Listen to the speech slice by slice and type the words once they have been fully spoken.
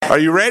Are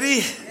you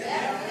ready?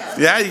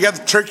 Yeah, you got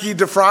the turkey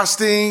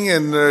defrosting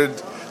and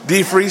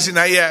defreezing.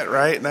 Not yet,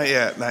 right? Not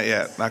yet.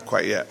 Not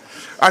quite yet.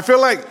 I feel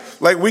like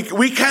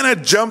we kind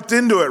of jumped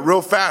into it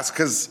real fast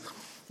because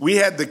we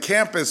had the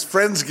campus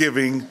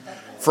Friendsgiving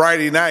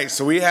Friday night.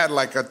 So we had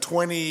like a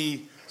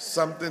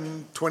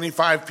 20-something,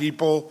 25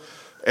 people,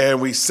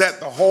 and we set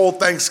the whole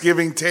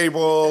Thanksgiving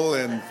table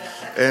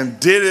and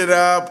did it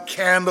up,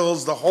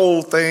 candles, the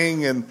whole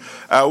thing, and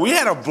we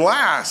had a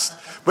blast.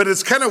 But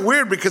it's kind of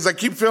weird because I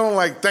keep feeling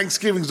like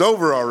Thanksgiving's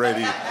over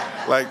already.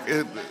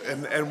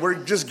 And we're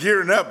just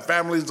gearing up.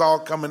 Families all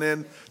coming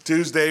in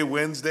Tuesday,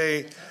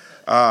 Wednesday.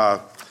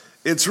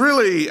 It's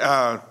really,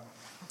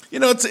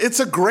 it's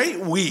a great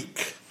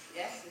week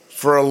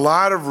for a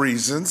lot of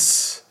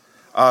reasons,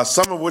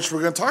 some of which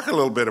we're going to talk a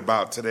little bit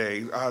about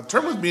today.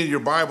 Turn with me in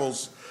your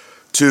Bibles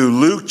to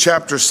Luke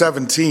chapter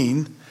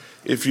 17,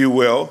 if you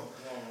will.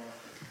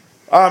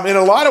 In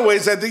a lot of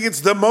ways, I think it's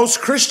the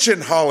most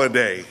Christian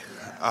holiday.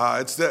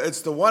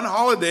 It's the one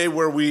holiday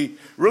where we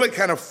really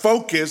kind of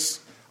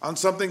focus on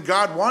something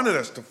God wanted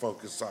us to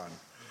focus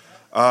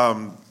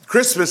on.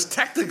 Christmas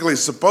technically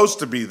is supposed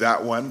to be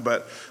that one,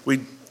 but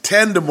we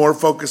tend to more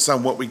focus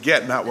on what we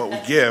get, not what we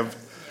give.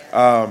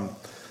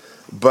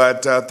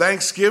 But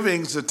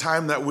Thanksgiving's a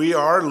time that we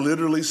are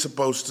literally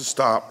supposed to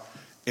stop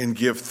and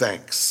give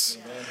thanks.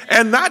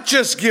 And not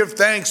just give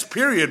thanks,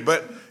 period,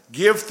 but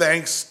give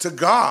thanks to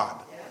God.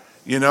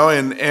 And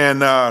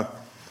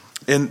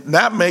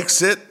that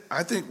makes it,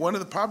 I think,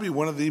 probably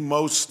one of the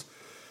most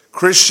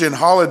Christian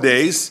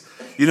holidays.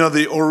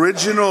 The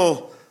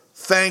original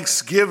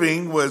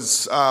Thanksgiving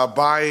was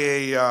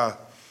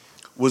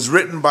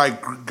written by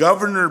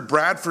Governor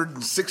Bradford in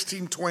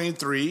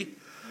 1623.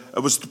 It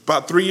was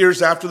about 3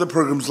 years after the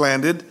Pilgrims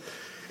landed,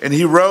 and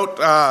he wrote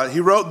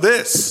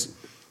this: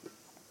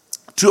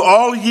 "To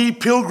all ye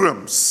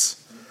pilgrims,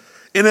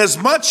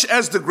 inasmuch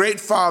as the Great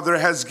Father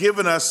has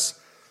given us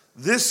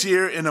this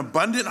year an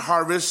abundant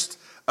harvest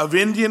of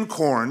Indian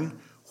corn,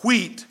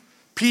 wheat,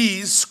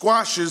 peas,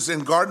 squashes,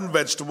 and garden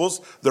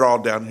vegetables," they're all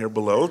down here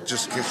below,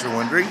 just in case you're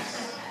wondering,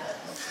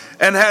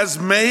 "and has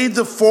made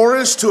the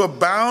forest to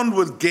abound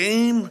with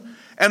game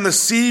and the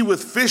sea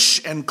with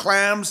fish and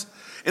clams,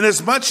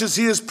 inasmuch as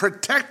he has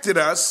protected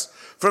us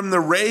from the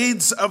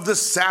raids of the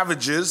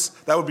savages,"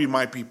 that would be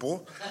my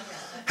people,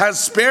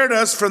 "has spared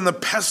us from the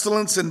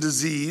pestilence and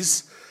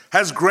disease,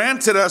 has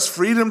granted us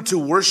freedom to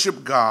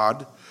worship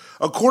God,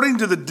 according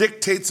to the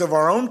dictates of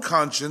our own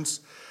conscience.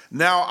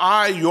 Now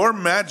I, your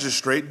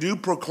magistrate, do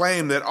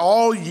proclaim that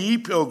all ye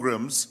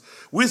pilgrims,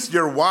 with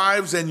your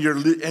wives and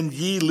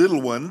ye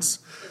little ones,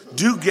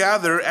 do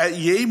gather at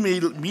ye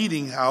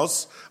meeting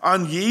house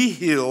on ye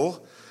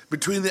hill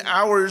between the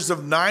hours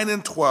of 9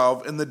 and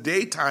 12 in the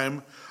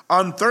daytime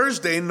on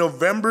Thursday,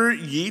 November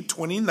ye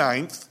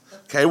 29th.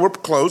 Okay, we're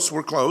close.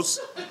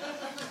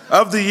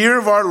 Of the year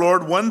of our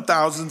Lord,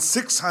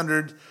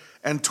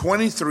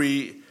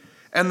 1623,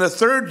 and the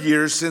third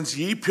year since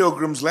ye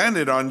pilgrims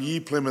landed on ye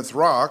Plymouth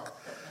Rock,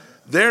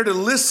 there to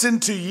listen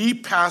to ye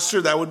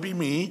pastor," that would be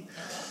me,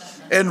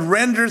 "and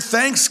render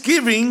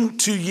thanksgiving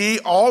to ye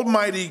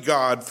Almighty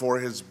God for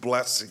his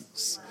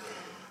blessings."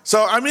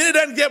 So, it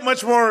doesn't get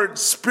much more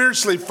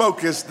spiritually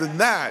focused than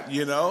that,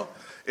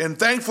 And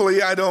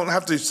thankfully, I don't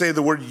have to say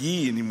the word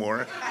ye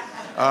anymore.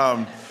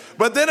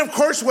 But then, of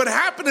course, what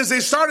happened is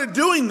they started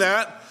doing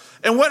that.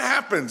 And what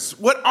happens?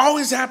 What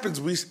always happens,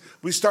 we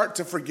start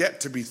to forget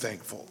to be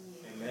thankful.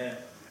 Amen.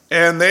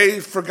 And they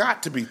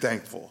forgot to be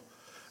thankful.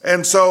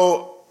 And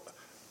so,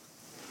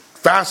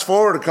 fast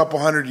forward a couple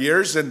hundred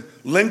years, and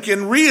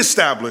Lincoln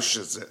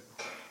reestablishes it.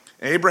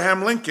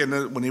 Abraham Lincoln,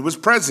 when he was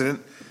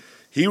president,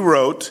 he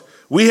wrote,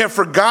 "We have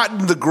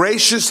forgotten the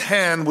gracious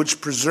hand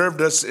which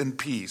preserved us in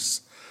peace,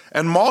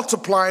 and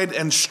multiplied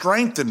and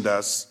strengthened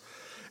us,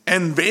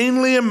 and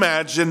vainly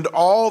imagined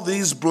all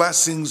these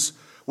blessings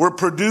were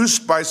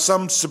produced by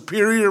some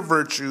superior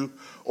virtue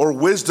or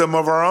wisdom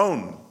of our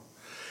own.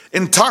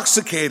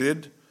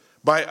 Intoxicated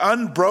by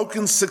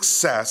unbroken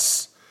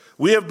success,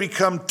 we have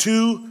become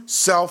too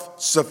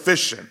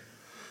self-sufficient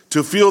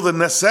to feel the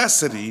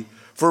necessity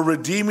for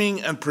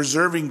redeeming and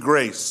preserving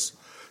grace,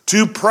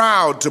 too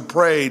proud to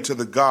pray to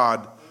the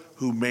God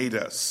who made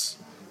us."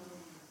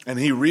 And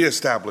he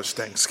reestablished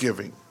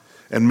Thanksgiving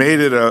and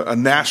made it a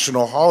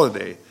national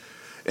holiday.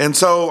 And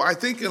so I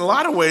think in a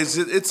lot of ways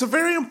it's a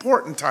very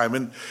important time.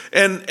 And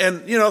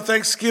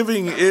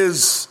Thanksgiving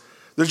there's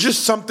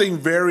just something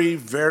very,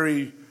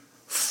 very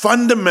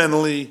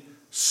fundamentally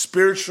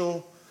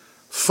spiritual,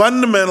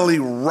 fundamentally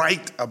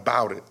right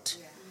about it.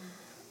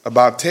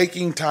 About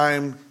taking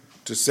time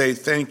to say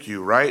thank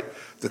you, right?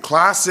 The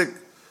classic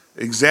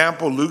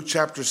example, Luke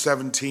chapter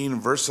 17,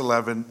 verse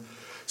 11,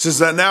 says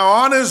that now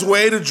on his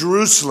way to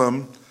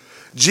Jerusalem,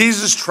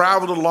 Jesus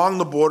traveled along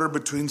the border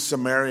between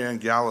Samaria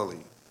and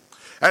Galilee.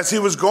 As he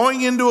was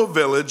going into a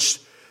village,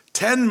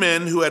 10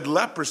 men who had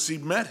leprosy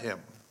met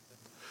him.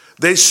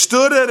 They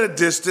stood at a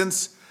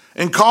distance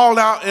and called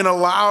out in a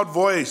loud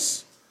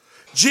voice,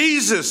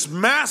 "Jesus,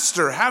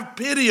 Master, have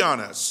pity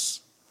on us."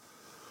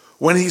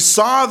 When he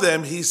saw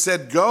them, he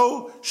said,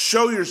 "Go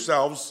show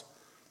yourselves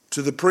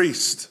to the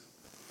priest.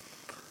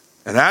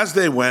 And as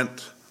they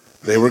went,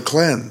 they were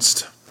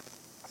cleansed.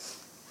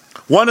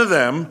 One of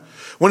them,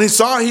 when he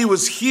saw he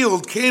was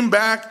healed, came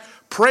back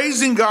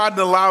praising God in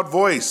a loud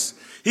voice.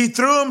 He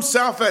threw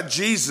himself at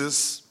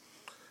Jesus'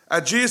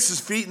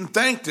 feet and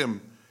thanked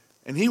him,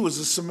 and he was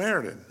a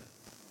Samaritan.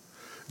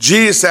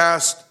 Jesus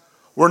asked,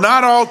 "Were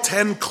not all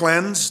 10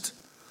 cleansed?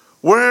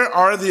 Where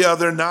are the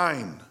other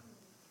 9?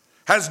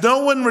 Has no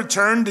one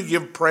returned to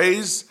give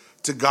praise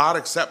to God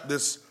except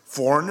this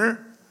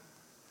foreigner?"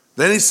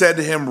 Then he said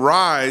to him,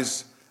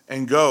 "Rise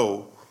and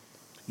go.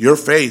 Your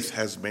faith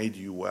has made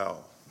you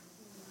well."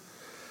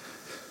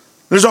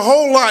 There's a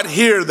whole lot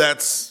here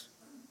that's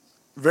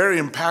very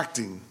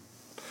impacting.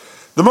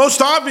 The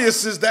most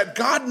obvious is that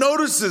God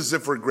notices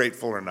if we're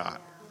grateful or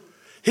not.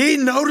 He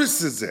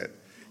notices it.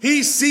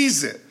 He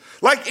sees it.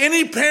 Like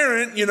any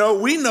parent,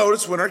 we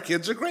notice when our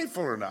kids are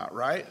grateful or not,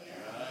 right?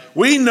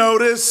 We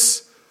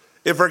notice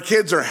if our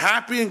kids are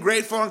happy and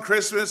grateful on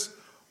Christmas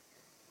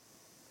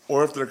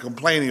or if they're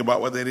complaining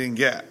about what they didn't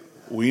get.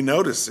 We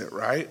notice it,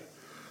 right?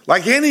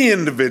 Like any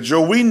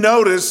individual, we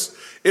notice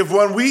if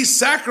when we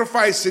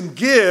sacrifice and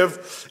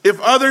give, if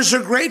others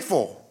are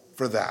grateful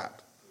for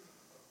that,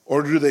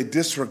 or do they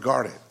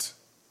disregard it?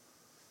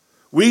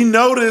 We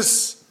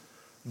notice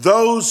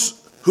those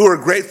who are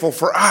grateful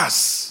for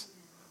us,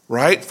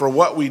 right, for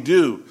what we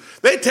do.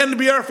 They tend to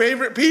be our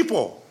favorite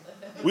people.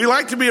 We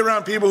like to be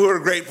around people who are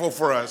grateful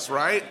for us,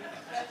 right?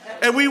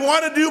 And we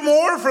want to do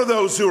more for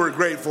those who are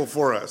grateful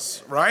for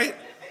us, right?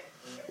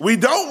 We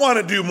don't want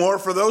to do more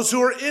for those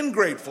who are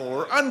ingrateful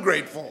or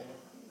ungrateful,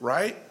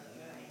 right?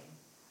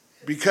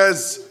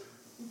 Because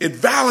it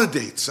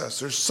validates us.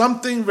 There's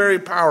something very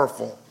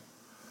powerful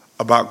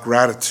about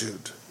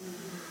gratitude.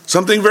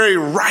 Something very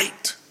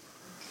right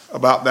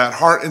about that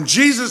heart. And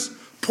Jesus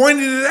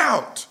pointed it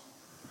out.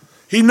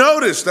 He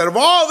noticed that of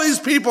all these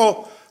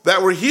people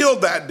that were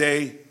healed that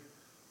day,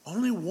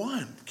 only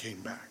one came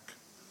back.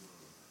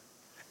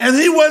 And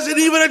he wasn't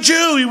even a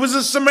Jew. He was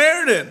a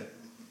Samaritan.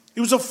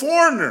 He was a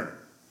foreigner.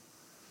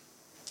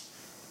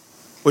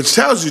 Which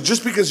tells you,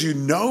 just because you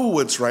know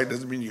what's right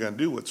doesn't mean you're going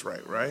to do what's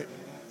right, right?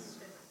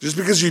 Just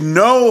because you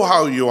know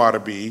how you ought to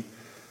be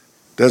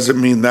doesn't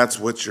mean that's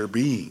what you're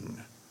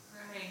being.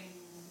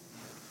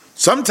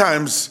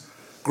 Sometimes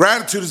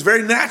gratitude is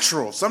very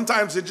natural.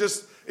 Sometimes it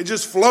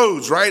just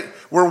flows, right?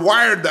 We're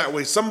wired that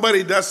way.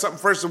 Somebody does something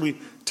first and we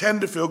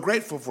tend to feel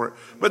grateful for it.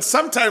 But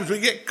sometimes we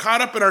get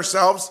caught up in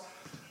ourselves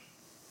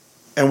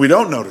and we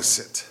don't notice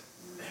it.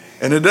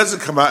 And it doesn't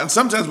come out. And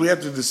sometimes we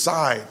have to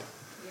decide,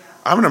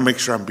 I'm going to make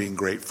sure I'm being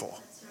grateful.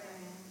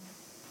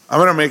 I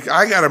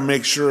got to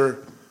make sure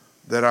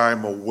that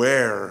I'm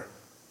aware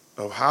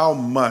of how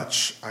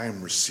much I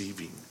am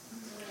receiving,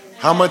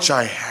 how much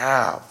I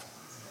have,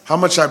 how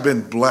much I've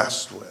been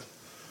blessed with,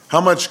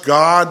 how much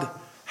God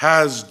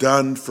has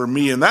done for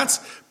me. And that's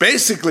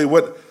basically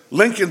what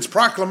Lincoln's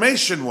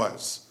proclamation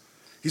was.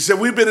 He said,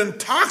 we've been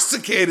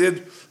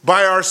intoxicated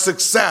by our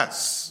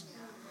success.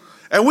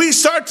 And we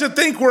start to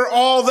think we're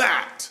all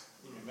that.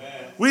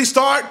 We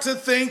start to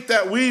think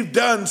that we've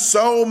done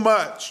so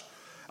much.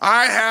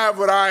 I have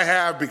what I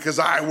have because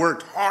I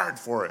worked hard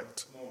for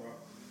it.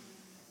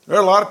 There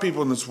are a lot of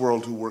people in this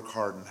world who work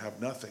hard and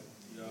have nothing.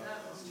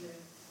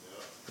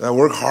 That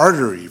work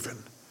harder even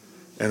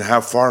and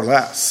have far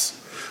less.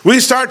 We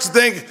start to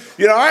think,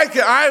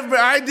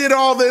 I did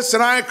all this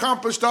and I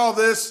accomplished all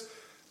this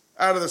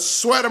out of the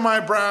sweat of my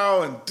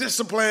brow and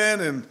discipline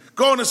and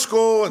going to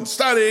school and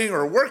studying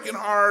or working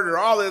hard or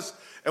all this.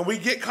 And we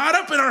get caught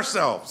up in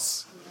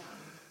ourselves.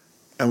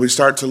 And we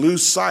start to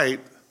lose sight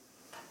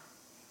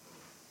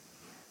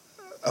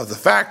of the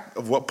fact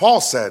of what Paul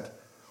said.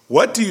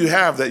 What do you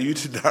have that you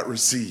did not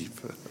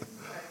receive?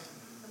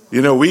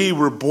 We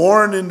were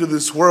born into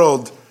this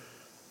world.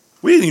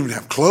 We didn't even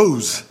have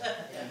clothes.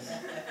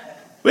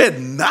 We had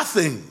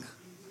nothing.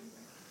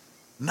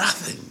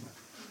 Nothing.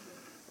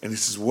 And he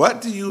says,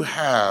 what do you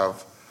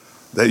have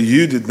that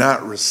you did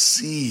not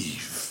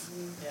receive?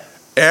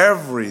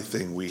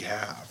 Everything we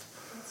have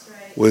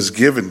was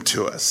given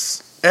to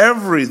us.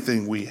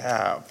 Everything we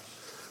have,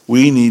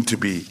 we need to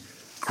be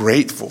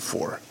grateful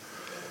for.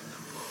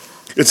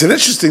 It's an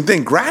interesting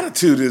thing.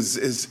 Gratitude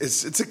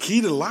it's a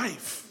key to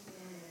life.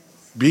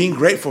 Being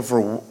grateful for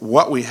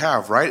what we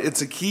have, right?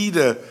 It's a key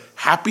to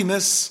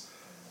happiness.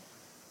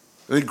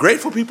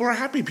 Grateful people are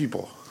happy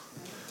people.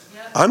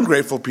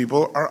 Ungrateful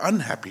people are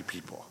unhappy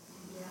people.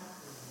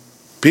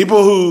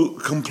 People who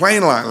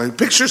complain a lot. Like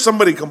picture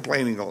somebody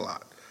complaining a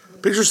lot.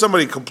 Picture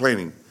somebody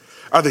complaining.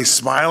 Are they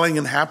smiling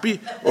and happy,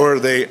 or are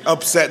they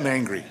upset and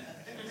angry?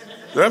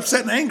 They're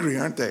upset and angry,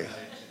 aren't they?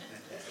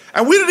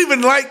 And we don't even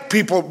like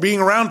people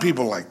being around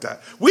people like that.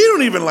 We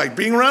don't even like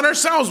being around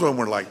ourselves when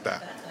we're like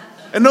that.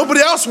 And nobody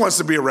else wants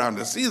to be around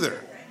us either.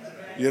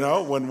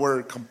 When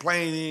we're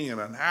complaining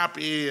and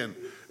unhappy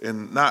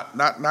and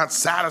not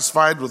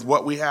satisfied with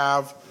what we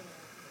have.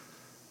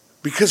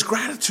 Because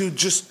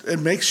gratitude it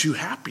makes you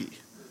happy.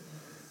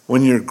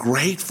 When you're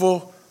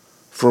grateful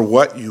for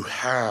what you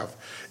have.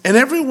 And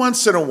every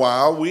once in a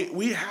while,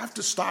 we have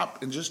to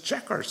stop and just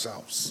check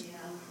ourselves.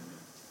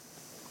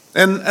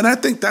 And I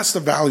think that's the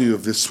value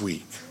of this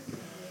week,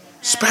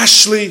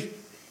 especially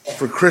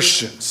for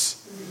Christians,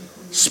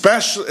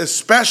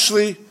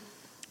 especially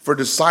for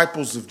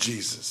disciples of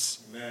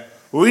Jesus. Amen.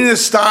 We need to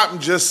stop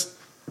and just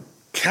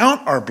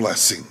count our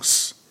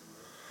blessings.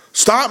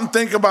 Stop and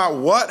think about,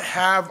 what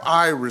have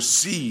I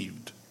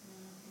received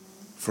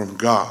from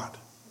God?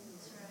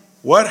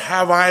 What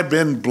have I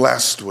been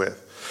blessed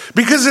with?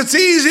 Because it's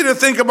easy to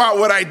think about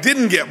what I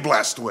didn't get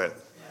blessed with,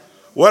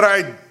 what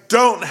I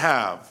don't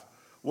have,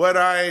 what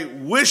I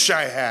wish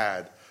I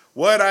had,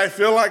 what I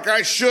feel like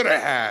I should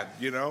have had,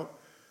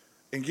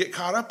 and get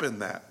caught up in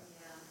that.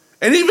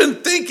 Yeah. And even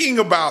thinking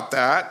about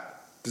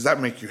that, does that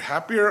make you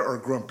happier or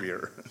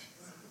grumpier? It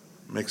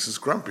makes us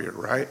grumpier,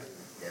 right?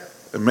 Yeah.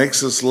 It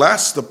makes us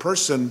less the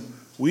person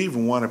we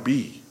even want to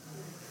be.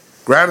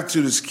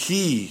 Gratitude is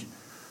key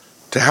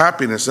to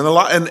happiness.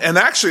 And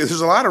actually,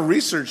 there's a lot of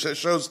research that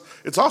shows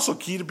it's also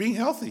key to being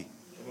healthy.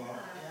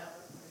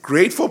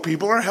 Grateful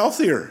people are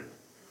healthier.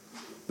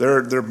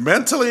 They're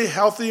mentally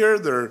healthier,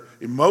 they're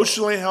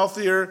emotionally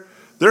healthier,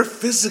 they're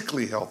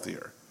physically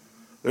healthier.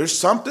 There's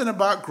something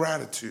about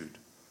gratitude,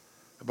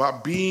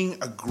 about being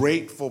a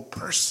grateful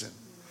person.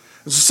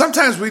 And so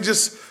sometimes we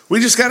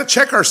just got to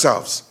check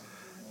ourselves.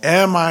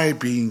 Am I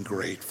being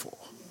grateful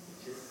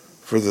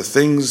for the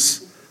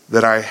things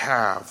that I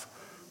have,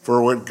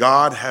 for what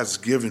God has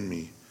given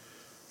me,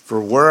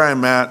 for where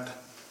I'm at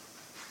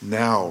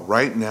now,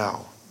 right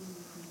now?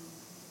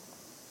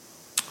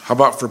 How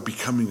about for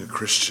becoming a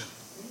Christian?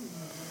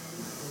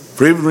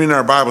 For even reading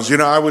our Bibles.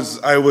 I was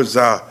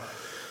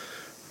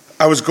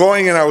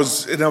going and I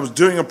was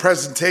doing a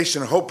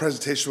presentation, a hope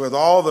presentation with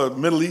all the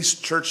Middle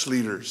East church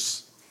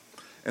leaders.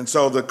 And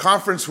so the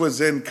conference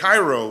was in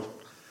Cairo,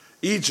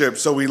 Egypt.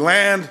 So we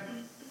land,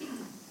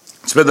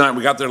 spend the night.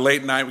 We got there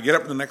late night. We get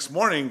up the next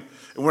morning,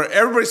 and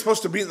everybody's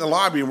supposed to meet in the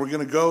lobby, and we're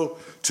going to go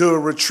to a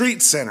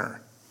retreat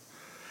center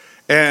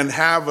and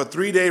have a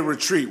 3-day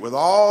retreat with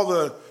all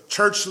the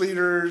church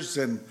leaders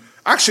and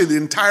actually the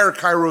entire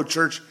Cairo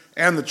church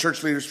and the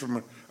church leaders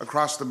from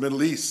across the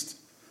Middle East.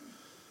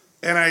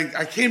 And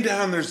I came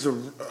down, there's the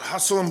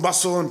hustle and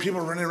bustle and people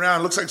running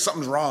around. It looks like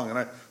something's wrong.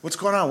 And what's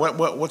going on?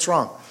 What's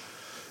wrong?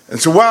 And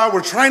so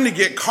we're trying to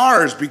get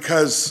cars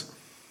because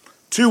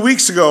 2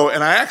 weeks ago,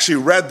 and I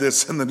actually read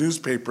this in the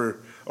newspaper,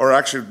 or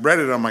actually read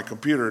it on my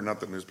computer, not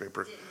the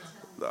newspaper,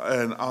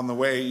 and on the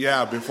way,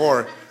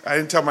 before. I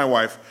didn't tell my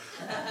wife.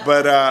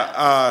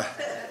 But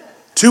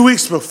 2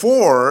 weeks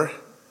before,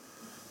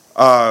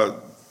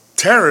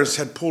 terrorists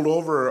had pulled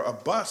over a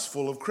bus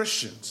full of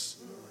Christians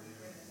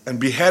and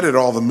beheaded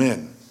all the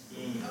men.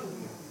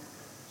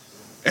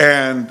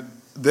 And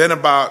then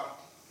about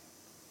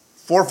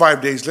 4 or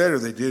 5 days later,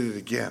 they did it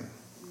again.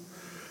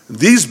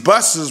 These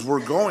buses were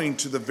going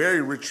to the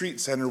very retreat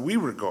center we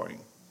were going.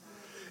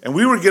 And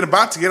we were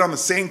about to get on the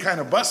same kind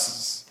of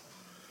buses.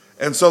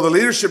 And so the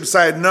leadership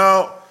decided,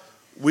 no,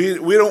 we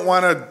don't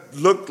want to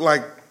look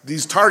like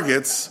these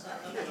targets.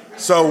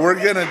 So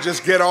we're going to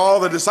just get all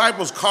the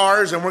disciples'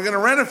 cars, and we're going to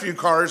rent a few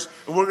cars,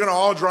 and we're going to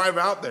all drive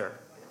out there.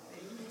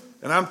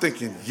 And I'm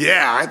thinking,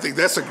 I think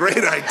that's a great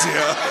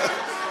idea.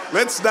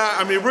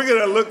 we're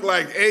going to look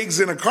like eggs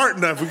in a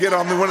carton if we get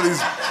on one of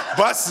these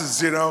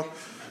buses,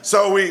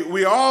 So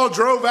we all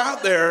drove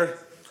out there,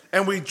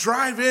 and we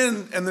drive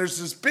in, and there's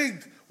this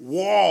big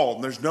wall,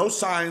 and there's no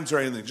signs or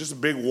anything, just a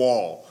big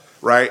wall,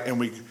 right?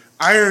 And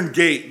iron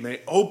gate, and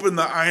they open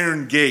the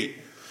iron gate,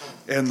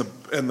 and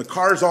the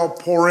cars all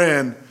pour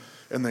in,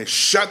 and they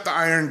shut the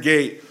iron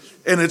gate,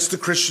 and it's the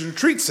Christian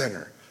Retreat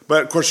Center.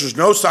 But, of course, there's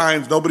no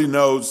signs, nobody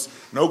knows,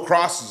 no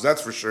crosses,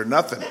 that's for sure,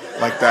 nothing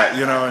like that,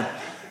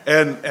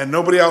 and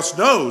nobody else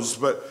knows.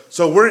 But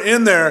so we're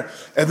in there,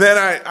 and then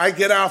I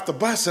get off the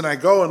bus, and I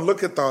go and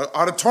look at the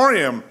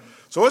auditorium.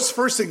 So what's the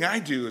first thing I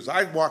do is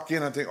I walk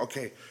in and think,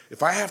 okay,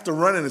 if I have to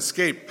run and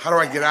escape, how do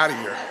I get out of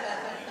here?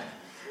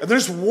 And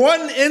there's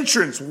one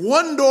entrance,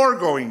 one door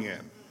going in.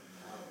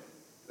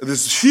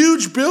 This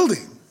huge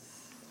building.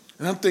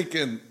 And I'm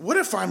thinking, what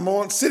if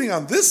I'm sitting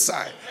on this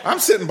side? I'm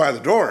sitting by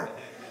the door.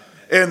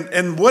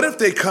 And what if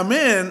they come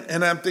in,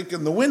 and I'm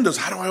thinking, the windows,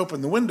 how do I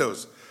open the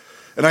windows?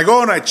 And I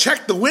go and I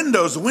check the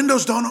windows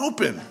don't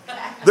open.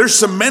 They're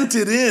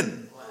cemented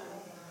in.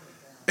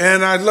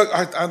 And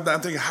I'm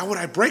thinking, how would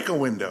I break a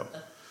window?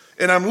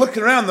 And I'm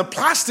looking around, the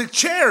plastic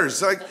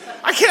chairs, like,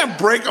 I can't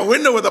break a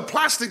window with a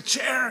plastic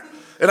chair.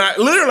 And I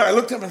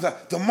looked up and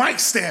thought, the mic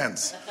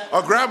stands.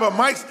 I'll grab a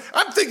mic.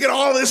 I'm thinking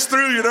all this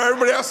through,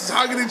 everybody else is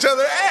hugging each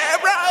other. Hey,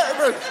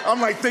 bro. I'm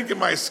like thinking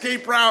my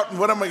escape route and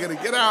what am I going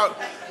to get out?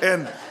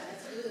 And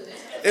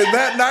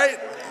that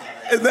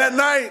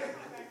night,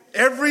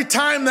 every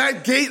time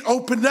that gate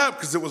opened up,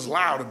 because it was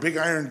loud, a big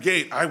iron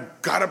gate, I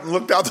got up and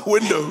looked out the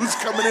window. Who's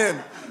coming in?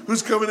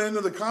 Who's coming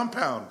into the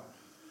compound?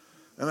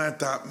 And I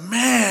thought,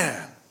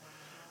 man,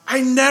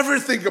 I never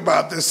think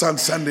about this on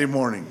Sunday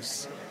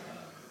mornings.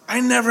 I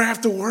never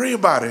have to worry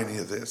about any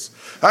of this.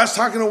 I was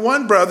talking to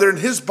one brother in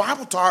his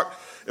Bible talk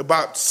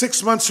about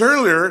 6 months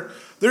earlier.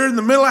 They're in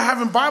the middle of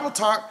having Bible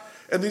talk,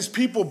 and these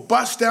people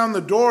bust down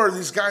the door.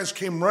 These guys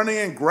came running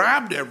in,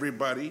 grabbed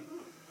everybody,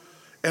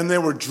 and they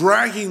were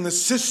dragging the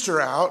sister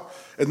out,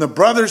 and the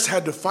brothers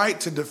had to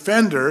fight to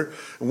defend her.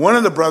 And one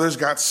of the brothers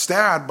got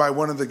stabbed by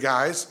one of the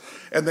guys,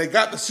 and they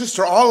got the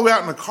sister all the way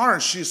out in the car,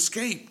 and she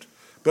escaped.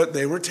 But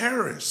they were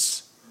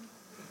terrorists.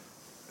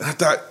 And I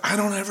thought, I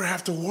don't ever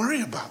have to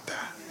worry about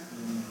that.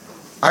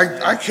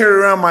 I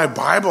carry around my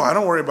Bible. I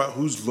don't worry about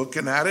who's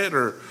looking at it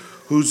or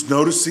who's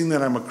noticing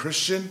that I'm a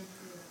Christian.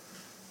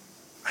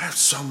 I have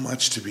so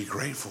much to be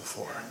grateful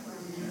for.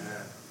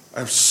 I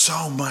have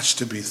so much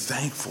to be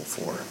thankful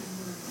for.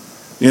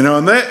 You know,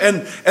 and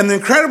the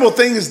incredible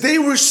thing is they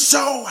were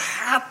so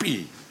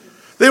happy.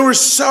 They were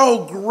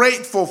so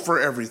grateful for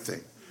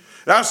everything.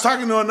 And I was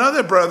talking to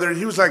another brother, and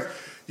he was like,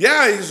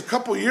 yeah, a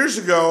couple years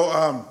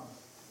ago,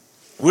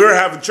 we were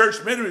having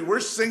church midweek. We're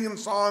singing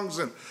songs,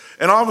 and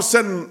all of a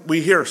sudden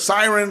we hear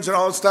sirens and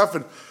all this stuff.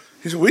 And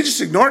he said, we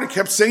just ignored it,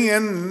 kept singing.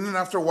 And then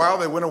after a while,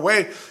 they went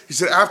away. He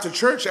said, after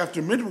church,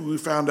 after midweek, we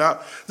found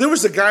out there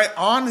was a guy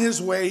on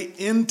his way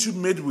into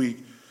midweek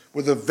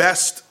with a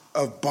vest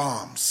of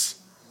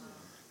bombs.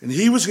 And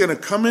he was going to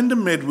come into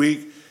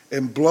midweek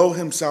and blow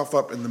himself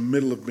up in the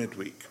middle of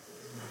midweek.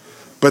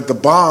 But the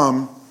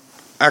bomb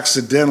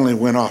accidentally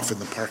went off in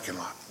the parking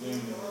lot.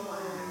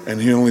 And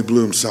he only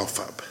blew himself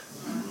up.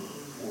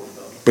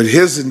 But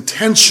his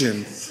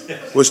intention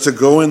was to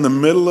go in the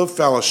middle of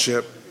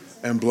fellowship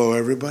and blow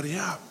everybody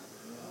up.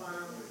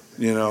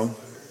 You know,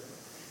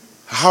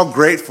 how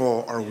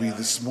grateful are we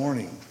this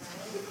morning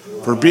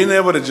for being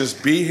able to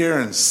just be here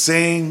and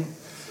sing.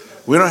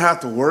 We don't have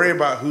to worry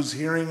about who's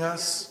hearing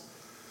us.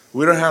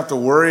 We don't have to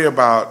worry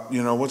about,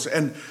 you know,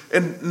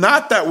 and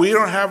not that we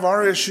don't have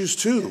our issues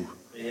too.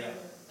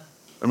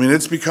 I mean,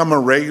 it's become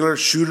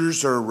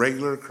shooters are a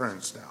regular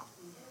occurrence now.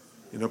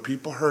 You know,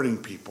 people hurting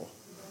people.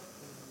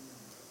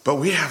 But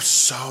we have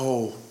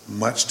so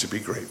much to be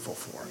grateful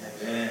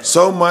for.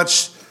 So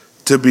much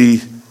to be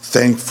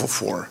thankful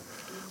for.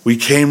 We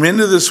came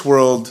into this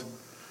world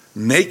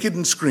naked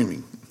and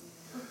screaming,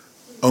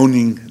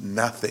 owning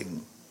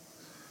nothing.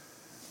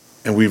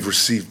 And we've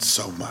received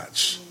so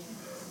much.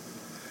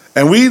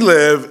 And we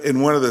live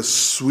in one of the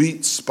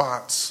sweet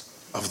spots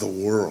of the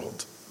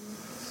world.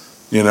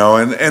 You know,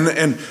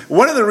 and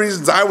one of the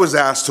reasons I was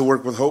asked to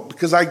work with Hope,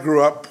 because I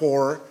grew up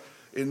poor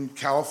in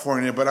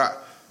California, but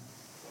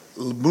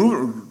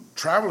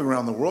traveling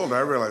around the world, I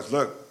realized,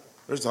 look,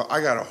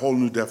 I got a whole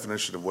new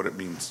definition of what it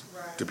means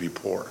to be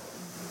poor.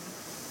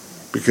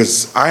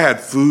 Because I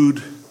had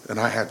food and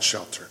I had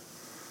shelter.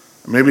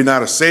 Maybe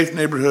not a safe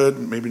neighborhood,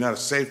 maybe not a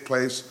safe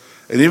place.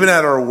 And even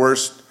at our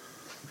worst,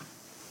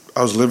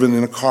 I was living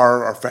in a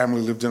car, our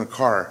family lived in a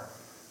car.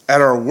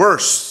 At our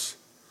worst,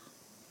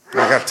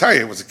 I got to tell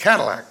you, it was a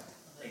Cadillac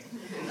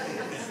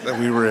that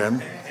we were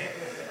in.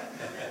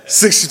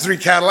 63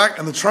 Cadillac,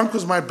 and the trunk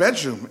was my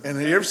bedroom. And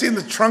have you ever seen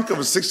the trunk of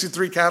a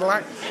 63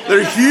 Cadillac?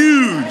 They're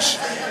huge.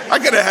 I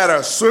could have had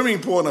a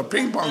swimming pool and a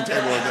ping pong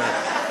table in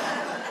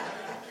there.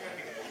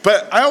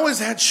 But I always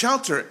had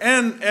shelter.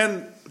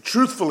 And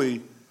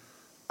truthfully,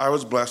 I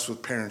was blessed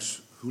with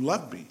parents who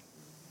loved me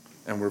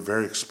and were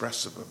very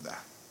expressive of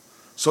that.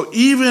 So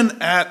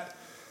even at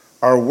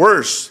our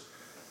worst,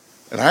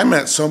 and I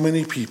met so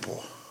many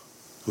people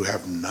who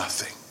have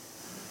nothing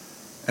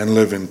and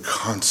live in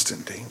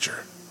constant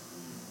danger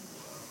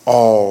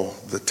all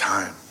the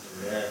time.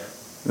 Yeah.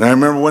 And I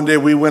remember one day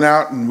we went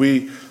out and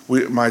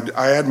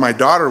I had my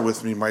daughter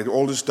with me, my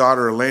oldest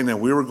daughter, Elena,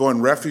 and we were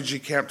going refugee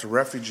camp to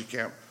refugee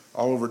camp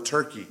all over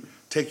Turkey,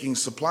 taking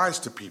supplies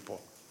to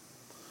people.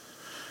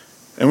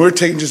 And we were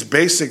taking just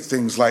basic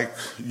things like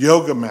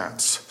yoga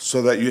mats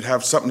so that you'd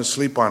have something to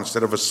sleep on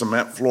instead of a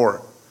cement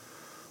floor,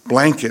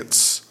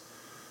 blankets,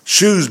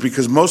 shoes,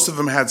 because most of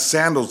them had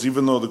sandals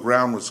even though the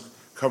ground was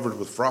covered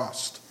with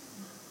frost.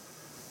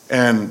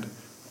 And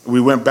we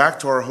went back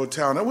to our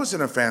hotel, and it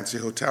wasn't a fancy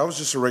hotel, it was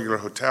just a regular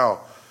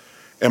hotel.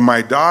 And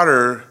my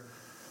daughter,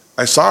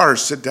 I saw her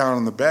sit down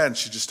on the bed, and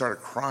she just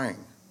started crying.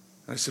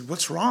 And I said,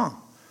 what's wrong?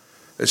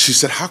 And she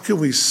said, how can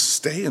we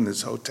stay in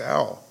this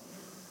hotel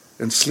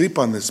and sleep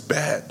on this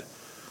bed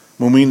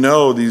when we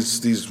know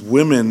these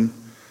women,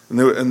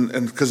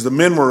 and because the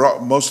men were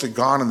mostly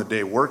gone in the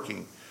day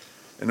working,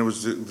 and it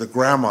was the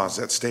grandmas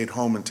that stayed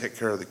home and take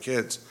care of the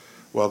kids,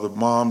 while the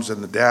moms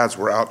and the dads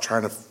were out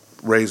trying to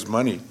raise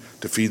money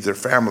to feed their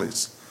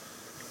families.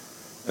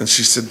 And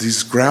she said,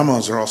 these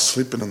grandmas are all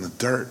sleeping in the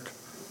dirt,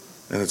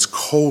 and it's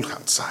cold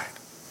outside.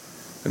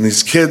 And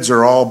these kids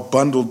are all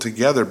bundled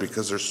together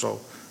because they're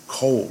so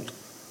cold.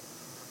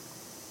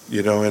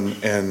 You know,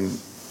 and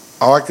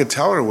all I could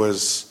tell her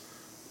was,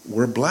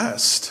 we're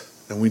blessed,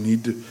 and we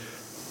need to,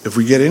 if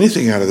we get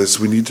anything out of this,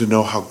 we need to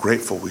know how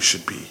grateful we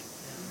should be,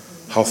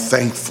 how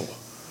thankful,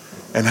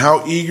 and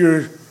how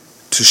eager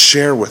to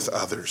share with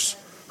others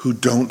who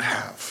don't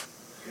have,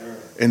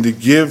 and to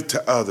give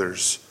to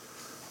others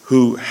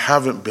who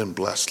haven't been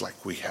blessed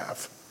like we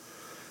have.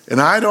 And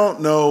I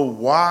don't know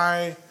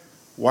why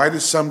do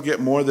some get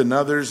more than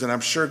others, and I'm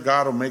sure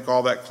God will make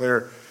all that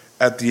clear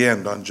at the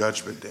end on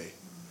Judgment Day.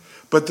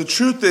 But the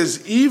truth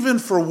is, even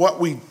for what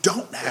we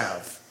don't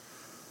have,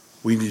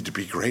 we need to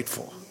be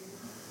grateful,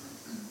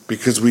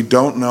 because we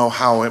don't know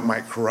how it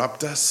might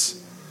corrupt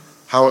us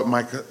how it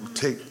might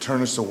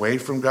turn us away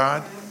from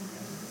God,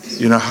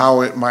 you know,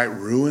 how it might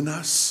ruin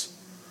us.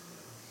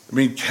 I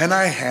mean, can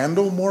I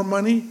handle more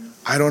money?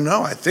 I don't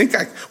know.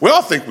 We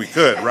all think we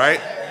could, right?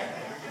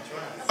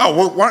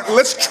 Oh, well,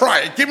 let's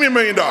try it. Give me $1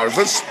 million.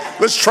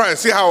 Let's try it.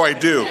 See how I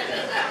do.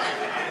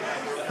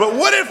 But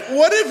what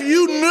if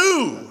you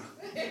knew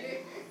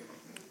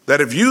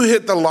that if you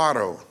hit the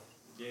lotto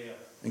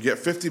and get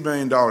 $50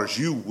 million,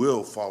 you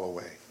will fall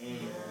away,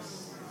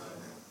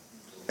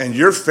 and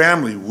your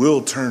family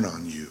will turn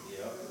on you?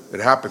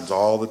 It happens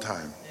all the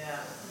time,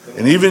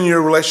 and even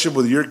your relationship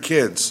with your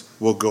kids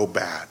will go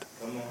bad.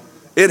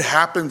 It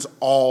happens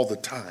all the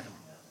time.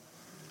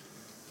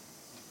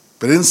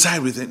 But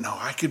inside we think, no,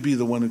 I could be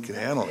the one who can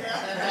handle it.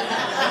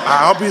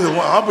 I'll be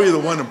the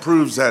one who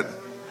proves that.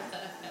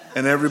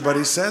 And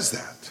everybody says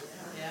that.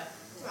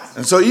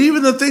 And so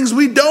even the things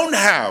we don't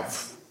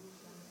have,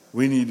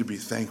 we need to be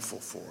thankful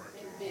for.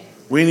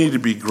 We need to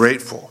be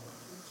grateful.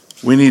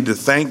 We need to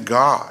thank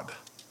God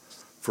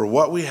for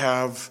what we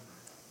have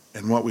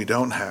and what we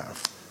don't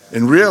have,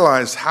 and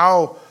realize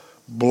how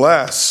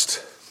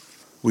blessed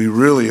we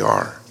really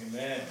are.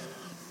 Amen.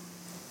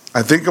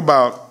 I think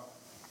about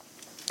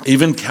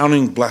even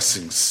counting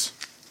blessings.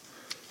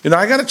 You know,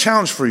 I got a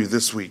challenge for you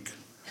this week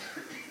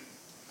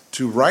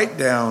to write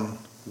down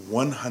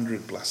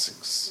 100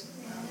 blessings.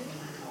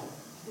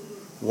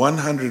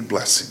 100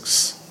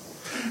 blessings.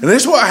 And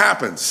this is what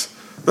happens.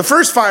 The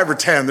first 5 or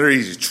 10, they're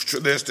easy.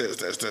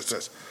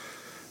 This.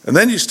 And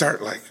then you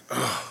start like,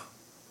 oh,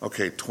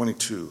 okay,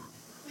 22.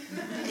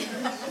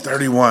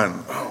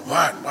 31. Oh,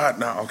 what?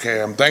 No,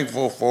 okay, I'm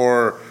thankful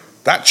for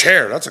that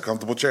chair. That's a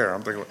comfortable chair.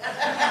 I'm thankful.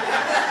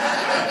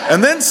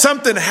 And then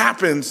something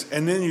happens,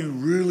 and then you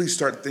really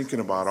start thinking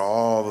about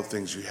all the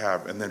things you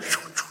have, and then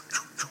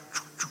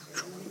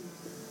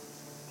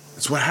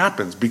it's what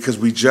happens because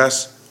we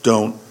just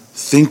don't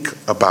think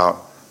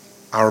about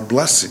our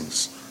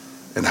blessings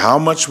and how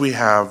much we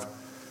have,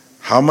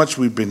 how much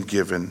we've been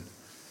given,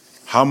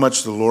 how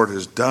much the Lord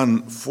has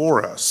done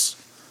for us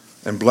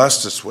and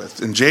blessed us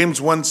with. In James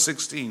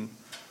 1:16,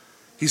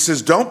 he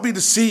says, "Don't be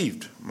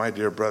deceived, my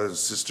dear brothers and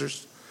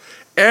sisters.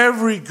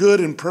 Every good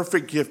and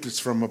perfect gift is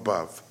from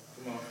above,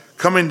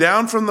 coming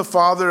down from the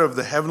Father of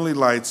the heavenly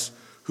lights,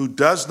 who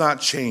does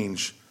not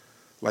change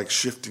like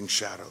shifting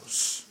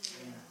shadows."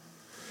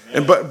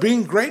 But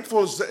being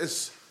grateful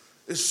is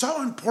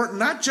so important,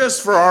 not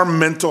just for our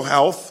mental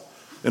health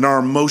and our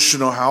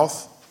emotional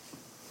health,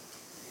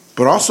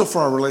 but also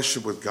for our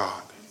relationship with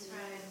God.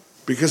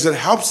 Because it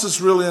helps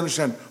us really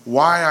understand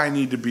why I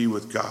need to be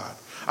with God.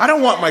 I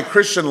don't want my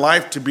Christian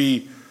life to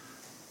be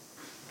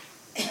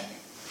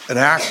an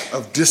act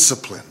of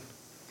discipline.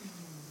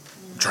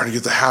 I'm trying to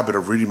get the habit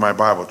of reading my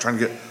Bible.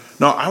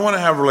 No, I want to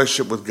have a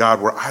relationship with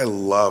God where I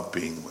love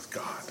being with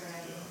God.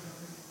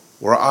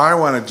 Where I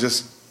want to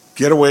just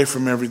get away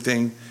from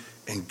everything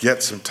and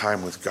get some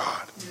time with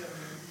God.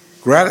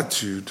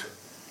 Gratitude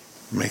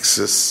makes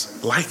us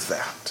like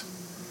that.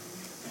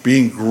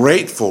 Being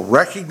grateful,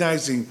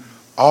 recognizing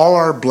all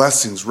our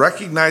blessings,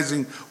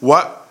 recognizing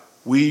what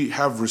we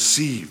have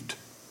received,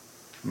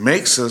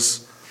 makes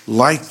us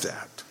like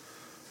that.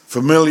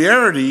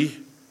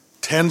 Familiarity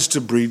tends to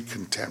breed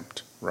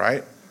contempt,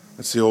 right?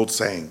 That's the old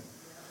saying.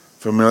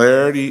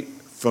 Familiarity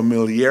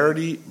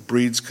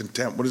breeds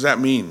contempt. What does that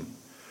mean?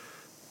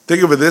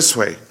 Think of it this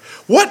way.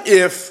 What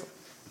if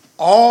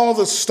all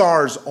the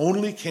stars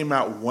only came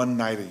out one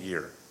night a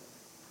year?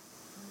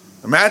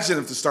 Imagine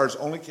if the stars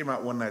only came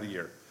out one night a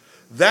year.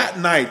 That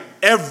night,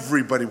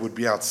 everybody would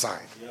be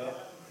outside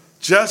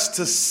just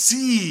to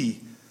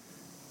see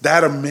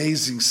that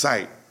amazing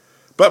sight.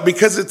 But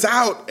because it's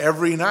out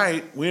every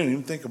night, we don't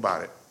even think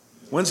about it.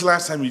 When's the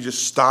last time you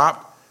just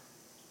stopped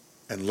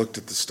and looked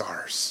at the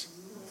stars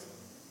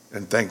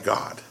and thank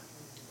God?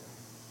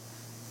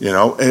 You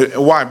know,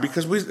 why?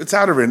 Because it's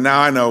out of here.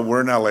 Now I know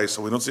we're in LA,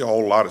 so we don't see a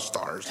whole lot of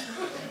stars.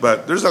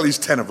 But there's at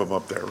least 10 of them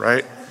up there,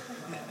 right?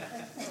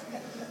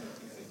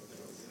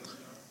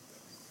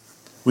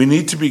 We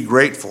need to be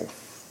grateful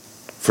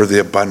for the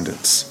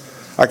abundance.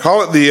 I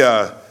call it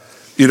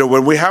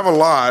when we have a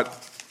lot,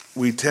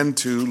 we tend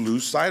to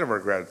lose sight of our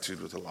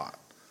gratitude with a lot.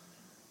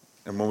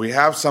 And when we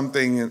have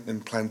something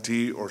in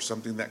plenty or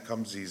something that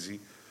comes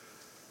easy,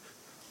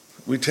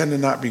 we tend to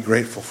not be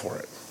grateful for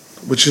it,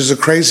 which is a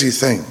crazy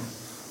thing.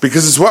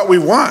 Because it's what we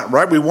want,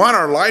 right? We want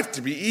our life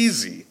to be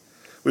easy.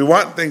 We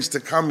want things to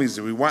come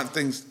easy. We want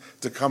things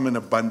to come in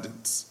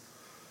abundance.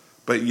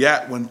 But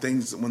yet, when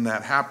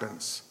that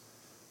happens,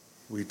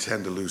 we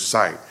tend to lose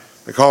sight.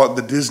 I call it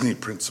the Disney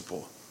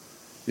principle.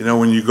 You know,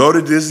 when you go to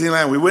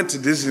Disneyland, we went to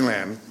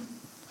Disneyland.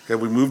 Okay,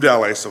 we moved to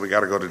LA, so we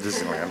got to go to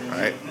Disneyland,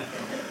 right?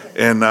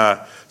 And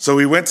so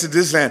we went to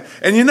Disneyland.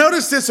 And you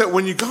notice this, that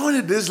when you go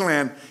into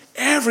Disneyland,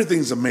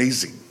 everything's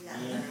amazing.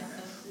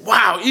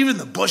 Wow, even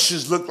the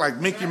bushes look like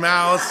Mickey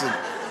Mouse and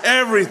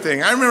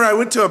everything. I remember I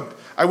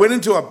went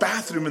into a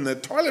bathroom and the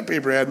toilet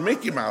paper had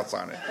Mickey Mouse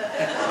on it.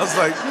 I was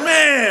like,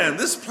 man,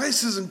 this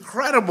place is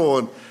incredible.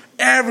 And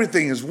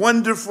everything is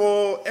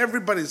wonderful.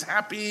 Everybody's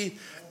happy.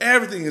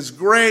 Everything is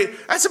great.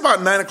 That's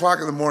about 9 o'clock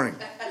in the morning.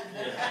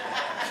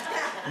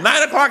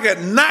 9 o'clock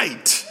at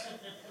night.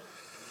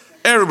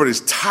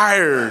 Everybody's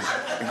tired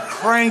and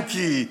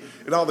cranky,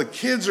 and all the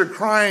kids are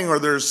crying or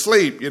they're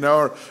asleep,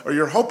 or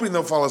you're hoping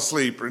they'll fall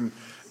asleep,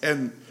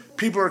 and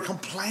people are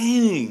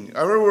complaining.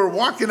 I remember we were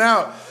walking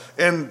out,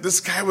 and this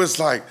guy was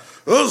like,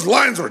 those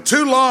lines were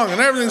too long, and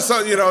everything's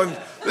so, and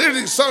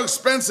everything's so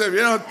expensive,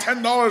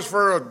 $10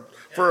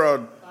 for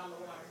a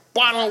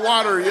bottle of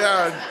water,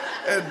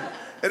 and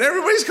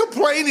everybody's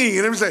complaining,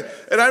 and everybody's like,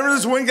 and I remember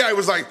this one guy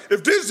was like,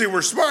 if Disney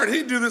were smart,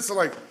 he'd do this. I'm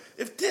like,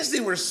 if Disney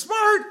were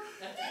smart,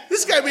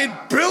 this guy made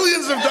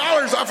billions of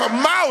dollars off a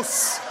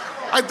mouse.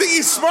 I think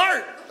he's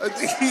smart. I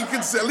think he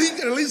can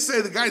at least say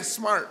the guy's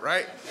smart,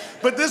 right?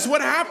 But this is what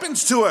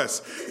happens to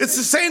us. It's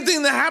the same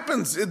thing that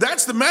happens.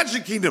 That's the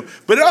magic kingdom.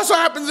 But it also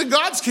happens in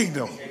God's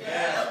kingdom.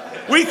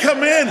 We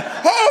come in,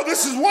 oh,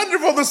 this is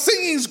wonderful. The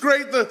singing's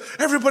great.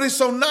 Everybody's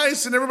so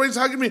nice and everybody's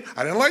hugging me.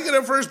 I didn't like it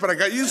at first, but I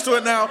got used to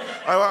it now.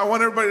 I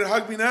want everybody to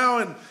hug me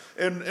now.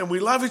 And we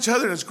love each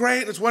other, and it's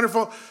great. It's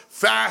wonderful.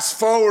 Fast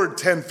forward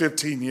 10,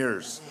 15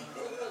 years.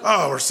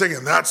 Oh, we're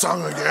singing that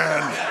song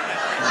again.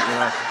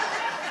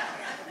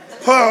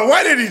 Oh,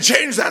 why did he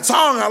change that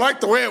song? I like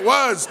the way it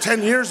was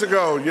 10 years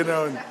ago,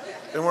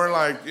 and we're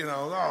like,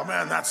 oh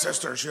man, that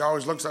sister, she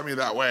always looks at me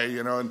that way,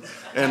 and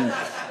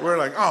we're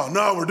like, oh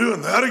no, we're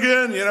doing that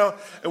again,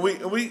 and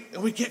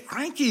we get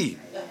cranky,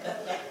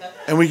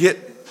 and we get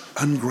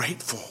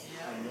ungrateful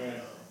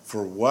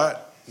for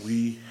what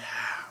we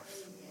have.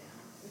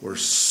 We're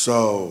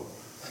so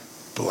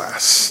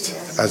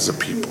blessed as a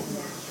people.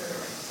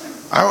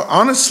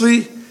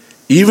 Honestly,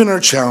 even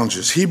our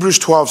challenges, Hebrews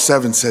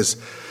 12:7 says,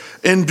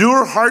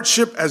 endure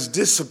hardship as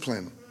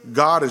discipline.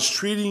 God is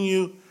treating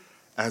you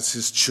as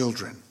his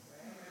children.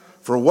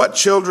 For what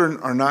children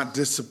are not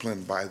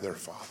disciplined by their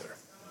father?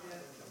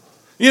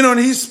 And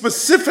he's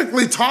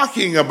specifically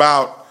talking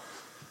about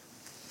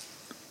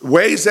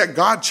ways that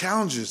God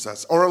challenges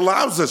us or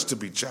allows us to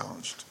be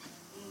challenged.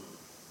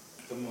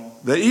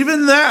 That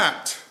even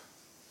that,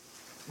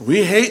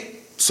 we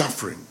hate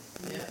suffering.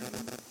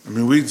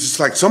 We just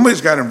like,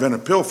 somebody's got to invent a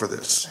pill for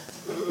this,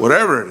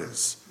 whatever it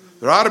is.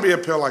 There ought to be a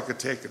pill I could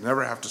take and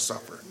never have to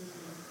suffer.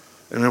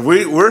 And if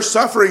we're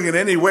suffering in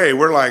any way,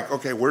 we're like,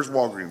 okay, where's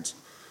Walgreens?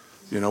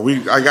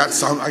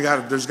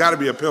 There's got to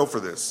be a pill for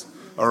this,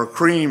 or a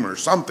cream or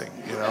something,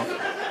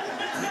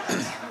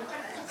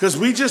 Because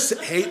we just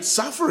hate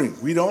suffering.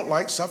 We don't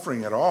like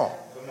suffering at all.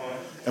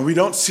 And we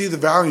don't see the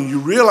value. You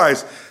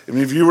realize,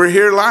 if you were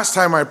here last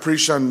time I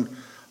preached on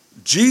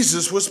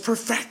Jesus was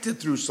perfected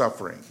through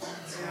suffering.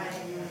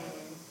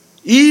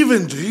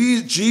 Even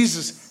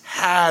Jesus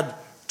had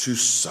to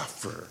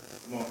suffer.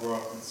 That's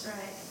right.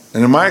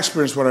 And in my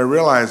experience, what I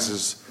realize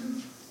is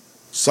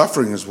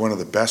suffering is one of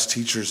the best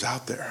teachers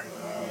out there.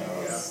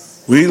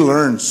 Yes. We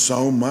learn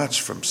so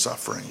much from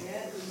suffering.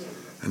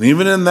 And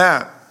even in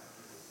that,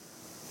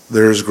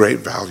 there is great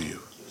value.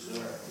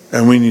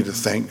 And we need to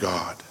thank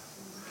God.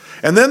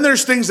 And then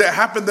there's things that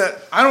happen that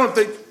I don't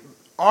think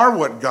are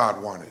what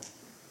God wanted.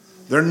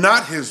 They're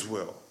not his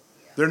will.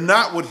 They're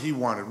not what he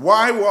wanted.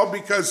 Why? Well,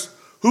 because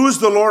who is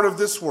the Lord of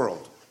this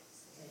world?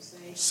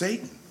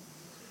 Satan.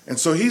 And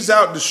so he's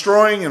out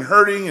destroying and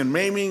hurting and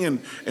maiming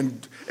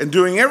and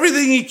doing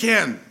everything he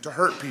can to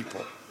hurt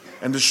people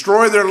and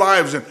destroy their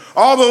lives. And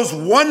all those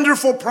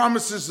wonderful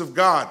promises of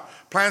God,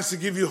 plans to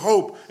give you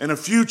hope and a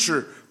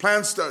future,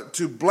 plans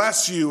to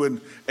bless you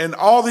and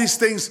all these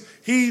things,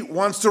 he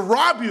wants to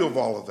rob you of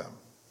all of them.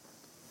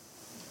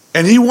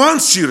 And he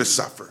wants you to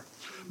suffer.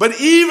 But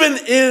even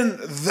in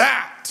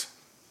that,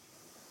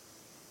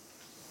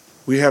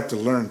 we have to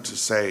learn to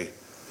say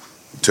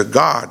to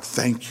God,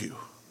 thank you.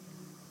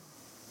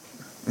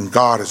 And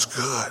God is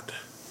good.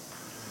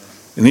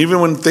 And even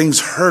when things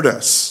hurt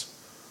us,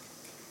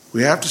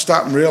 we have to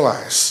stop and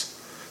realize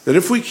that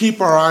if we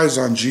keep our eyes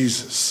on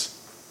Jesus,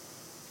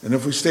 and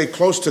if we stay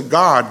close to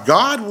God,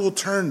 God will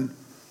turn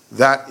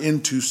that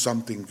into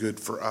something good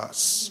for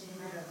us.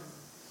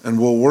 And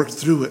will work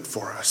through it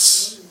for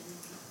us.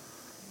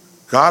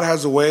 God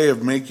has a way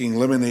of making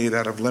lemonade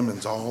out of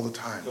lemons all the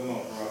time.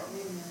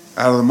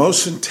 Out of the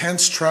most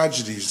intense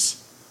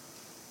tragedies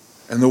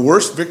and the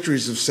worst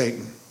victories of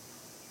Satan,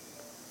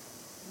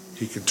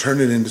 he can turn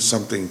it into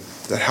something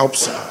that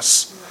helps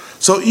us.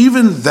 So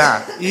even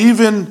that,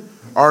 even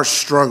our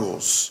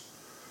struggles,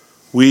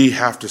 we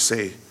have to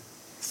say,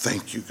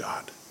 thank you,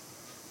 God,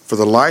 for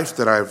the life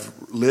that I've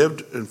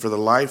lived and for the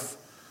life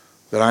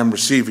that I'm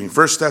receiving.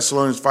 1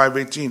 Thessalonians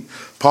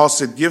 5:18, Paul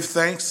said, give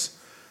thanks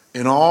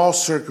in all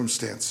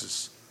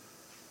circumstances,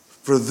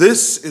 for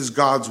this is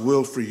God's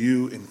will for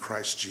you in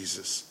Christ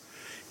Jesus.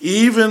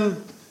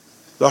 Even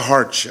the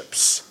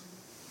hardships.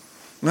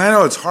 And I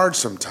know it's hard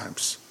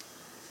sometimes.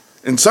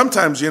 And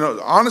sometimes,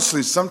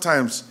 honestly,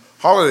 sometimes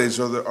holidays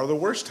are the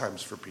worst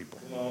times for people.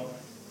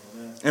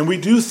 And we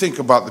do think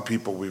about the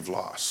people we've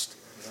lost.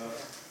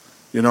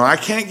 I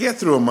can't get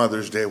through a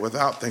Mother's Day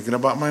without thinking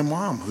about my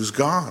mom, who's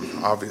gone,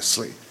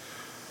 obviously.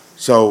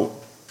 So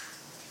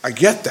I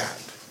get that.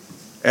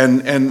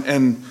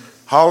 And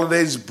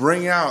holidays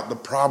bring out the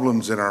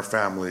problems in our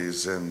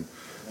families and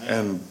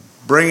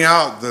bring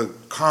out the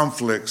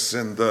conflicts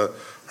and the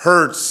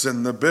hurts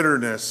and the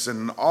bitterness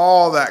and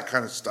all that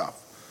kind of stuff.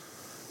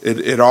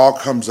 It all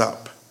comes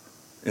up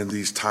in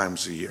these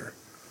times of year.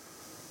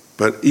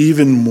 But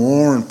even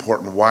more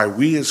important, why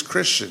we as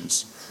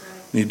Christians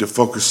need to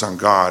focus on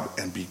God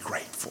and be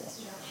grateful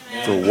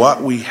for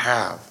what we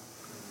have.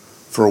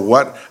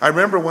 I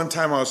remember one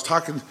time I was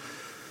talking,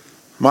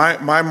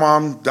 my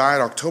mom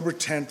died October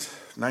 10th,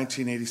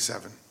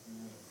 1987.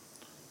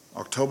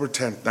 October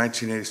 10th,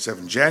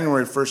 1987.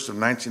 January 1st of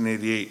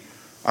 1988,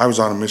 I was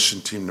on a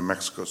mission team to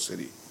Mexico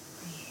City.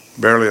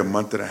 Barely a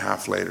month and a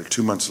half later,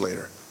 2 months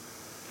later.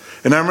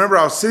 And I remember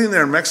I was sitting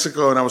there in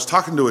Mexico and I was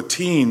talking to a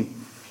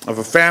teen of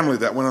a family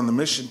that went on the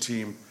mission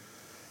team.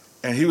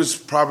 And he was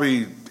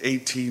probably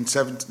 18,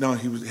 17, no,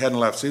 he hadn't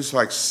left, so he was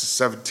like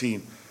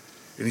 17.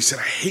 And he said,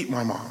 I hate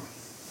my mom.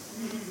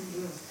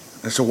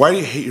 And I said, why do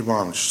you hate your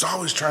mom? She's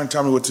always trying to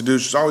tell me what to do.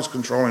 She's always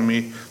controlling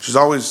me. She's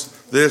always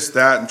this,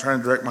 that, and trying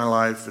to direct my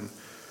life.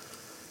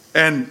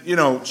 And you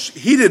know,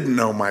 he didn't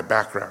know my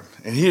background.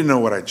 And he didn't know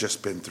what I'd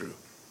just been through.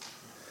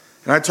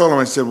 And I told him,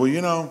 I said, well,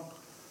 you know,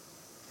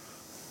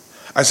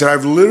 I said,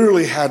 I've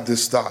literally had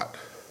this thought.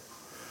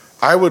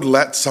 I would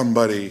let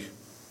somebody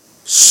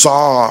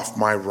saw off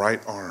my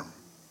right arm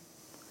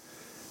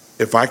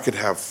if I could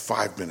have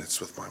 5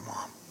 minutes with my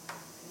mom.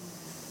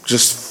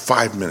 Just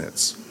 5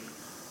 minutes.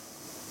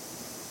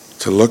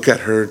 To look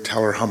at her and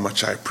tell her how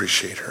much I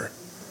appreciate her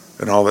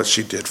and all that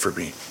she did for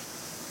me.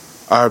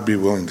 I would be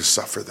willing to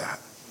suffer that.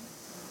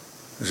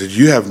 I said,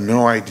 you have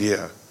no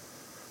idea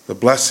the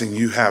blessing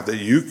you have that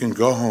you can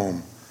go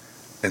home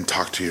and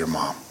talk to your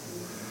mom.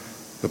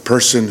 The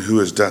person who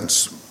has done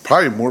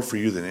probably more for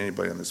you than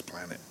anybody on this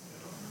planet.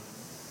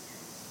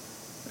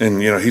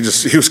 And, you know, he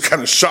was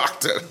kind of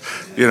shocked,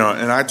 you know,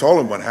 and I told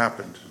him what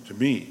happened to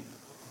me.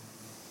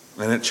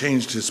 And it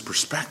changed his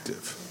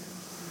perspective.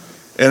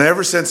 And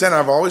ever since then,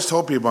 I've always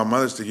told people on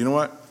Mother's Day, you know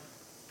what?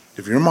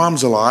 If your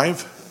mom's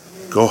alive,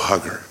 go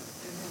hug her.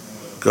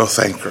 Go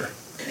thank her.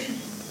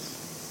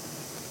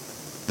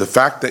 The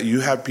fact that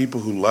you have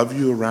people who love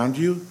you around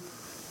you,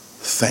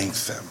 thank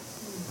them.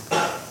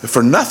 If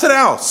for nothing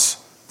else,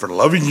 for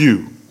loving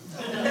you,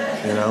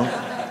 you know,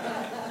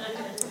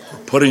 for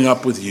putting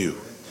up with you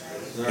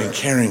and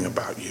caring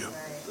about you.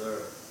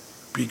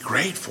 Be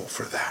grateful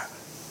for that.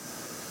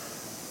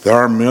 There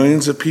are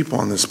millions of people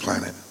on this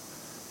planet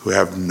who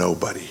have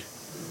nobody.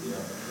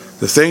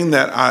 The thing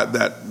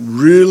that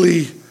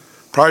really,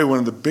 probably one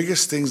of the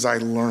biggest things I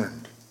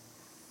learned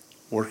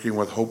working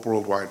with Hope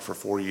Worldwide for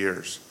 4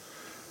 years.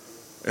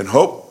 And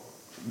Hope,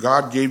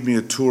 God gave me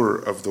a tour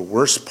of the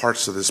worst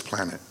parts of this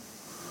planet.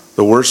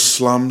 The worst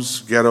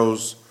slums,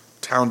 ghettos,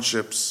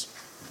 townships,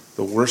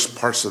 the worst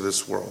parts of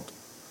this world.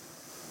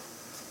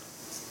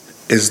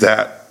 Is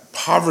that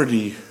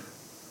poverty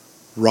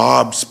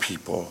robs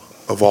people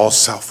of all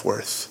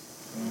self-worth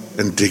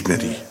and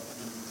dignity.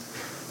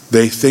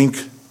 They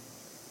think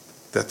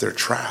that they're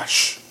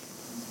trash.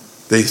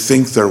 They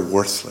think they're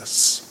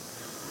worthless.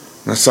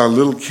 And I saw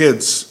little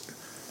kids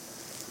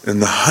in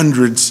the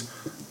hundreds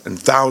and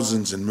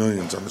thousands and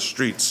millions on the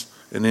streets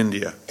in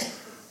India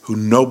who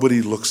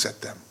nobody looks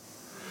at them.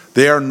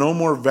 They are no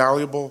more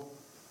valuable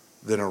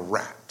than a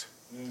rat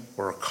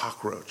or a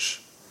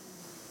cockroach,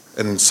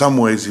 and in some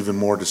ways even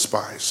more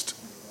despised.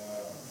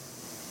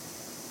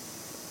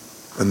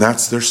 And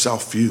that's their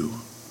self-view,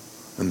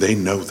 and they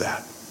know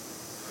that.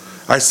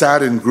 I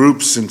sat in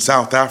groups in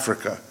South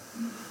Africa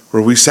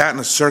where we sat in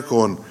a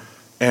circle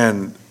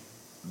and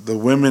the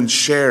women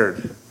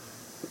shared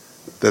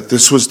that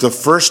this was the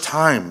first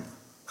time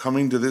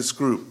coming to this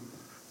group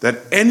that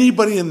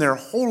anybody in their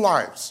whole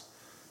lives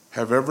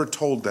have ever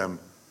told them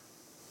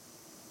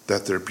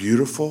that they're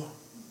beautiful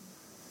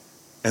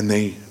and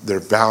they're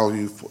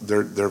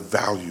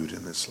valued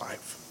in this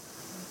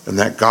life, and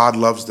that God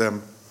loves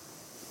them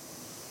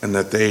and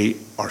that they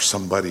are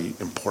somebody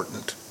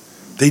important.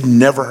 They'd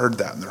never heard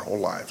that in their whole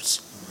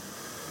lives.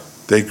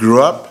 They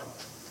grew up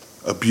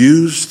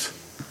abused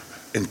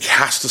and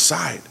cast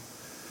aside.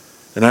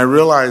 And I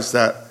realized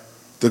that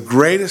the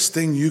greatest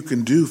thing you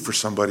can do for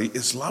somebody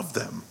is love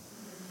them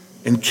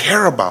and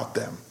care about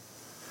them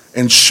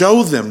and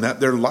show them that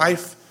their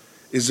life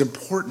is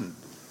important,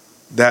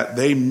 that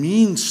they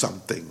mean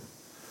something,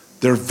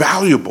 they're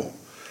valuable.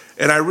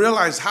 And I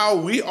realized how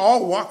we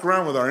all walk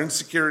around with our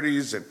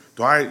insecurities and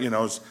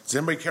does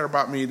anybody care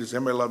about me? Does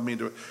anybody love me?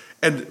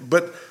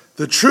 But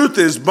the truth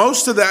is,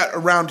 most of that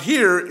around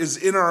here is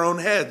in our own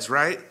heads,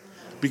 right?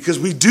 Because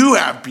we do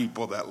have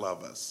people that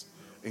love us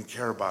and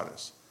care about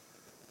us.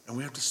 And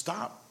we have to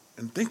stop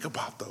and think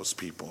about those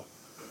people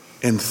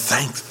and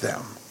thank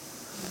them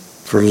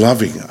for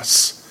loving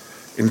us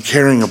and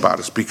caring about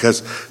us.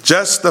 Because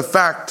just the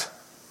fact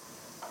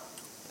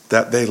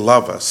that they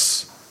love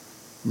us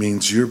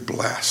means you're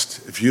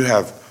blessed if you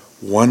have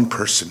one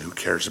person who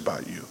cares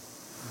about you.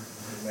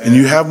 And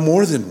you have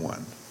more than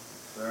one.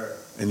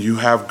 And you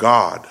have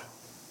God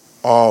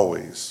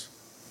always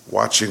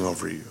watching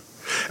over you.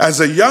 As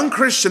a young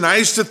Christian, I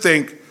used to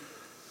think,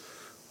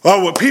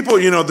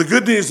 the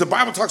good news, the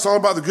Bible talks all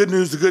about the good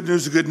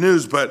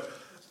news, but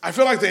I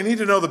feel like they need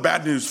to know the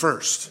bad news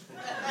first.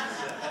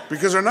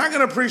 Because they're not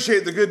going to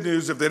appreciate the good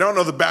news if they don't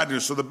know the bad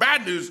news. So the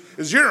bad news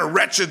is you're a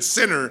wretched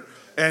sinner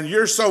and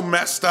you're so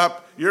messed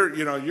up.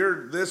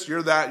 You're this,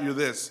 you're that, you're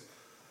this.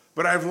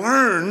 But I've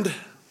learned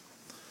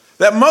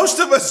that most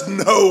of us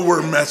know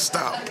we're messed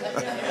up.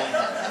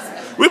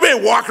 We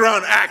may walk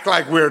around and act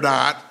like we're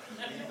not.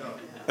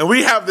 And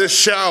we have this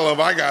shell of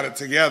I got it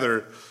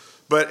together,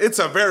 but it's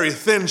a very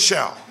thin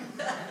shell.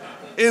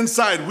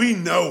 Inside, we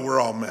know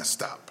we're all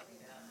messed up.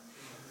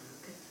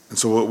 And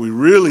so what we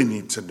really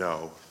need to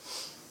know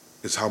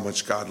is how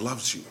much God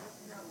loves you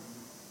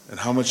and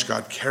how much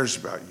God cares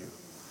about you.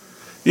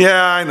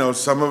 Yeah, I know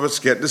some of us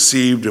get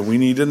deceived and we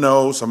need to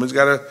know. Somebody's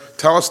got to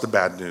tell us the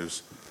bad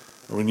news.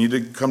 And we need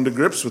to come to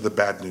grips with the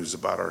bad news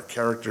about our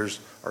characters,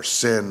 our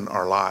sin,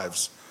 our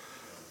lives.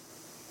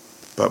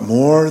 But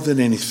more than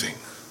anything,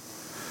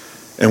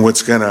 and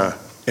what's going to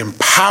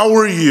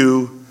empower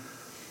you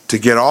to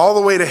get all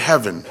the way to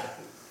heaven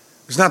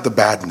is not the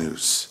bad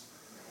news.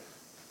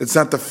 It's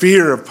not the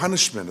fear of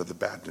punishment of the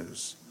bad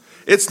news.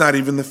 It's not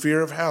even the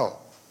fear of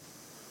hell.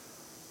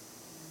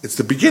 It's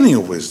the beginning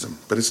of wisdom,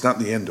 but it's not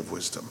the end of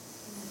wisdom.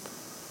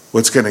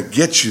 What's going to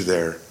get you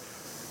there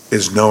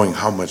is knowing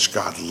how much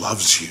God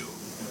loves you.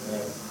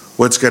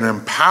 What's going to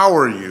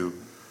empower you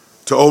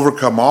to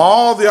overcome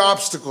all the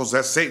obstacles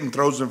that Satan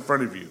throws in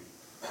front of you.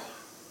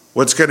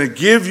 What's going to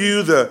give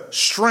you the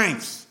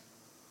strength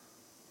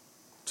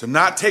to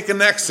not take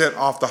an exit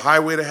off the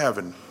highway to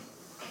heaven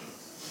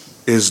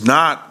is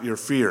not your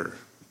fear.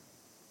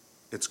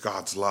 It's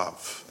God's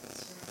love.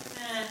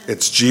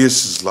 It's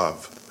Jesus'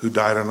 love who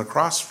died on the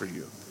cross for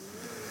you.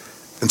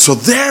 And so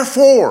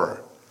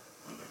therefore,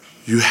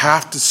 you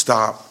have to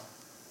stop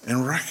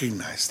and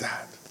recognize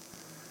that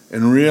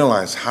and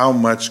realize how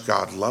much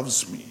God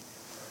loves me,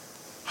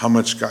 how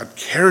much God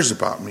cares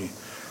about me,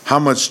 how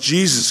much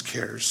Jesus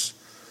cares.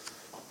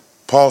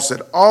 Paul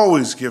said,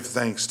 always give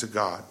thanks to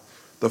God,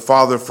 the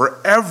Father, for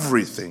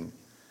everything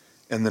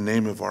in the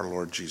name of our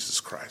Lord Jesus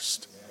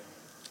Christ.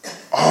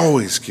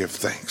 Always give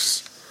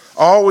thanks.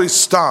 Always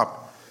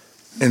stop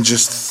and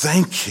just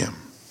thank him.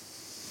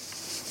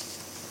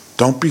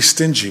 Don't be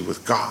stingy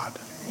with God.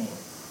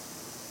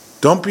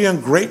 Don't be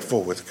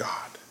ungrateful with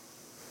God.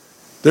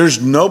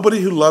 There's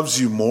nobody who loves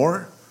you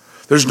more.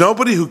 There's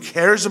nobody who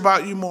cares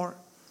about you more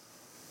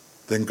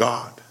than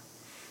God.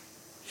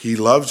 He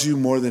loves you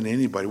more than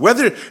anybody.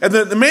 And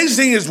the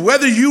amazing thing is,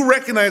 whether you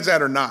recognize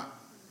that or not,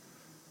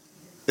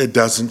 it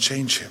doesn't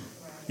change him.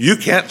 You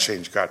can't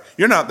change God.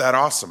 You're not that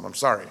awesome. I'm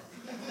sorry.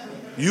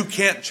 You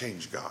can't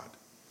change God.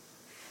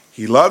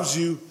 He loves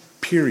you,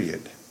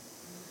 period.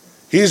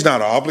 He's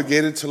not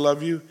obligated to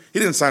love you. He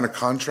didn't sign a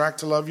contract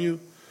to love you.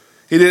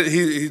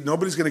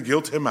 Nobody's going to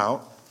guilt him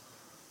out.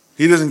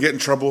 He doesn't get in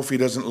trouble if he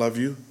doesn't love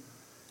you.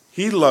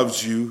 He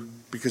loves you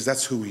because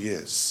that's who he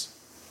is.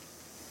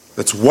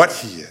 That's what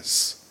he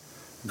is.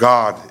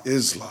 God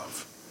is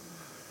love.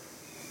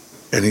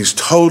 And he's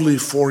totally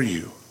for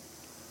you.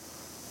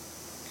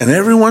 And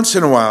every once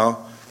in a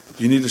while,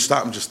 you need to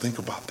stop and just think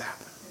about that.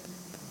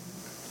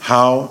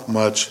 How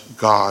much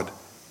God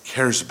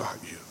cares about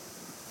you.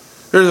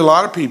 There's a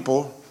lot of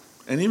people,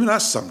 and even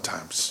us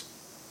sometimes,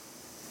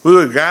 who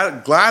would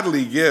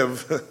gladly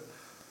give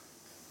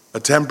a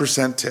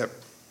 10% tip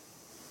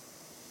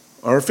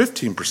or a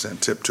 15%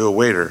 tip to a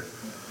waiter,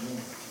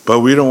 but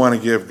we don't want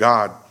to give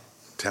God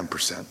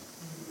 10%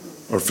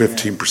 or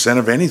 15%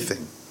 of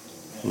anything,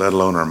 let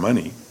alone our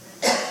money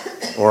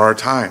or our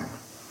time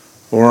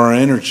or our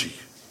energy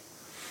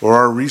or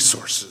our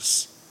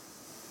resources.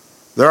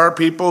 There are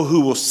people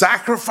who will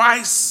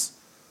sacrifice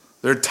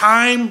their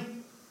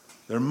time,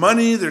 their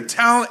money, their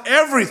talent,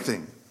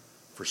 everything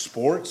for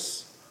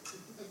sports,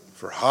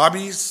 for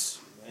hobbies,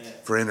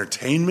 for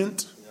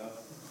entertainment,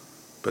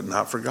 but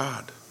not for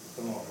God.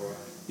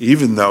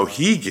 Even though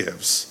he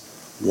gives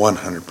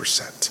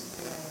 100%.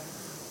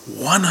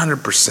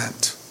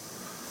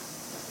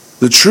 100%.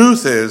 The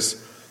truth is,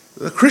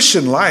 the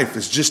Christian life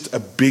is just a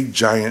big,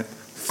 giant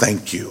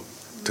thank you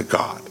to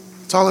God.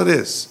 That's all it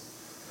is.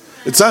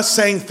 It's us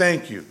saying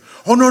thank you.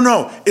 Oh,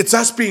 no. It's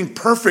us being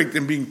perfect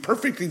and being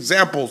perfect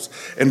examples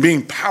and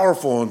being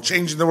powerful and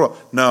changing the world.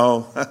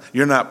 No,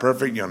 you're not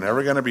perfect. You're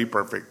never going to be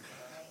perfect.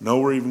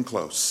 Nowhere even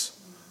close.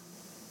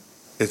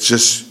 It's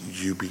just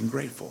you being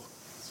grateful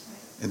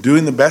and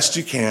doing the best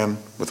you can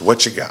with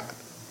what you got.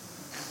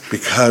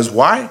 Because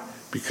why?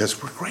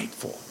 Because we're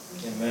grateful.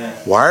 Amen.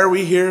 Why are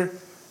we here?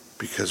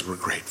 Because we're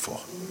grateful.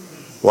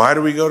 Why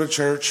do we go to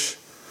church?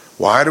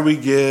 Why do we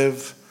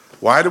give?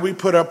 Why do we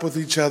put up with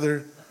each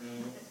other?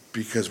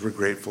 Because we're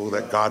grateful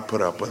that God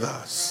put up with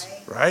us,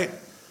 right?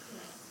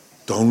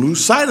 Don't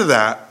lose sight of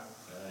that,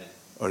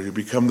 or you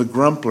become the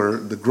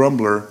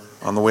grumbler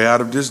on the way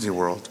out of Disney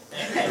World,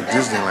 or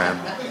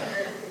Disneyland.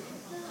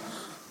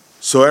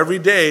 So every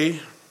day,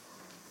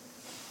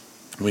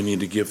 we need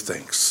to give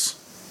thanks,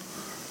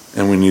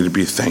 and we need to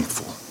be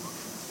thankful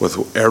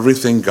with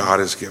everything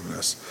God has given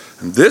us.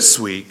 And this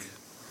week,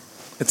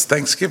 it's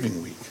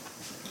Thanksgiving week.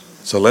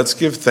 So let's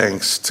give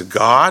thanks to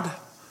God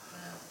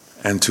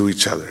and to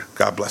each other.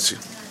 God bless you.